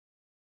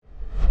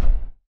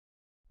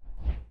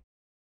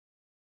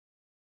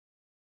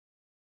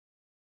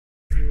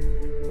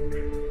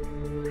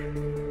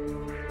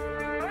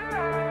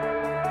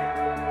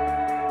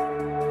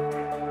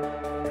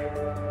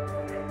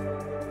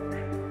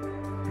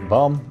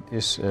BAM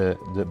is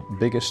the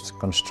biggest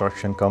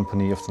construction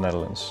company of the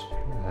Netherlands,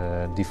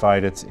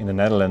 divided in the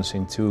Netherlands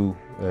in two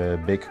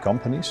big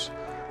companies.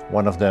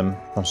 One of them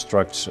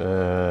constructs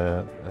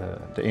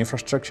the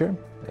infrastructure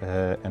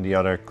and the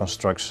other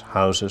constructs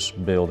houses,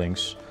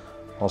 buildings,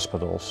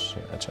 hospitals,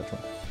 etc.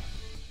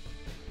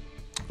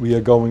 We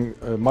are going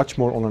much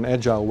more on an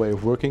agile way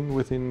of working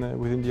within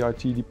the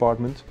IT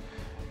department.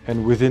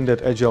 And within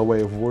that agile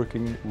way of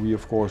working, we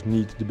of course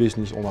need the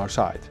business on our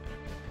side.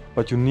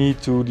 But you need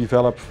to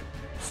develop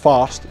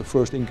fast a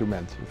first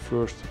increment, a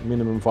first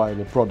minimum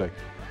viable product.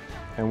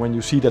 And when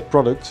you see that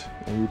product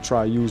and you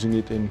try using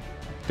it in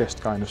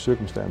test kind of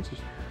circumstances,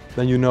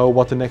 then you know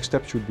what the next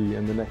step should be,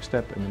 and the next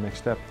step, and the next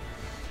step.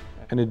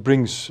 And it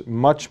brings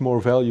much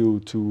more value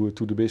to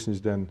the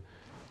business than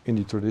in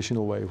the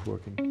traditional way of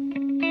working.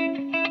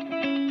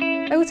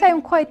 I would say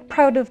I'm quite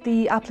proud of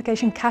the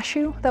application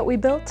Cashew that we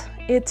built.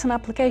 It's an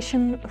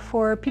application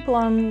for people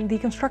on the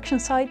construction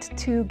site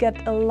to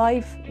get a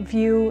live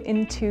view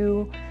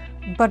into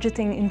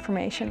budgeting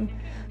information.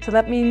 So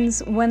that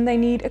means when they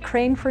need a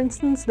crane, for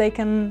instance, they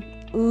can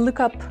look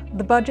up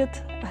the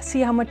budget, see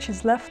how much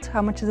is left,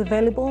 how much is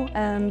available,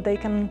 and they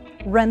can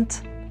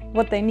rent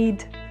what they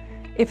need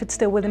if it's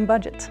still within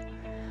budget.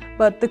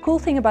 But the cool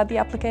thing about the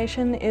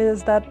application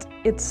is that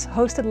it's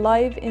hosted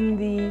live in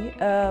the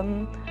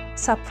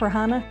SAP for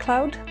HANA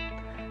cloud,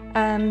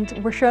 and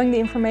we're showing the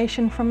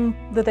information from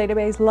the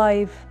database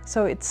live,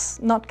 so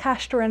it's not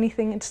cached or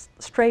anything, it's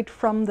straight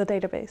from the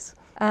database.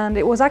 And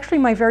it was actually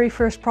my very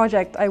first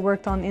project I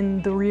worked on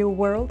in the real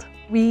world.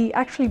 We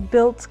actually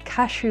built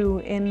Cashew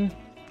in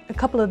a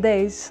couple of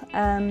days,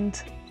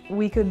 and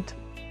we could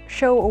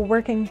show a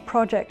working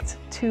project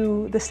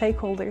to the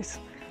stakeholders.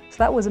 So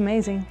that was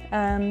amazing,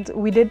 and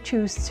we did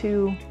choose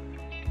to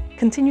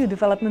continue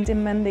development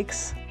in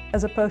Mendix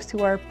as opposed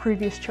to our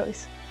previous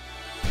choice.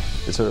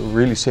 It's a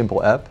really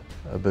simple app,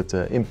 but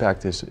the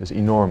impact is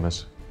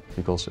enormous,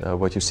 because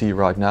what you see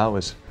right now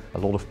is a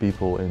lot of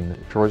people in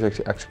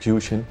project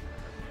execution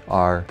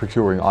are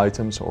procuring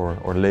items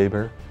or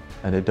labor,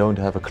 and they don't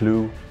have a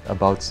clue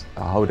about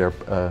how their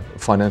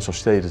financial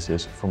status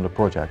is from the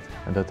project,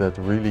 and that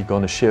really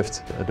going to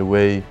shift the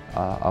way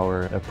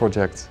our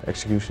project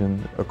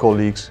execution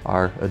colleagues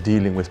are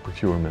dealing with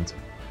procurement.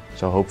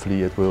 So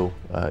hopefully it will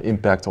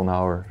impact on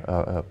our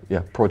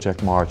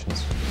project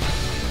margins.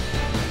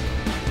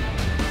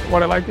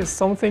 What I like is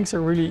some things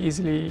are really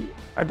easily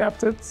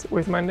adapted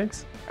with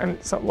Mendix.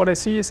 And so what I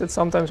see is that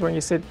sometimes when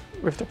you sit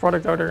with the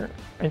product owner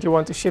and you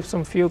want to shift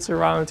some fields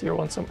around, you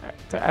want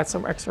to add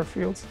some extra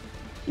fields,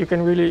 you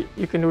can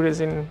do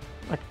this in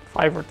like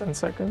 5 or 10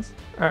 seconds.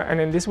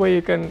 And in this way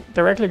you can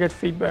directly get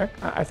feedback.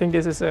 I think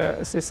this is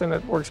a system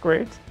that works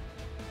great.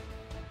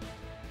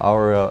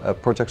 Our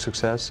project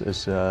success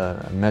is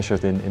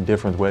measured in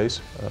different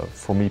ways.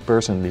 For me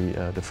personally,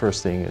 the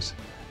first thing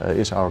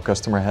is our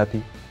customer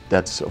happy?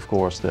 That's of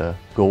course the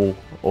goal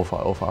of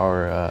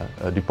our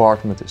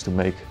department, is to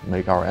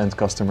make our end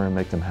customer,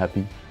 make them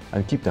happy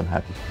and keep them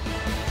happy.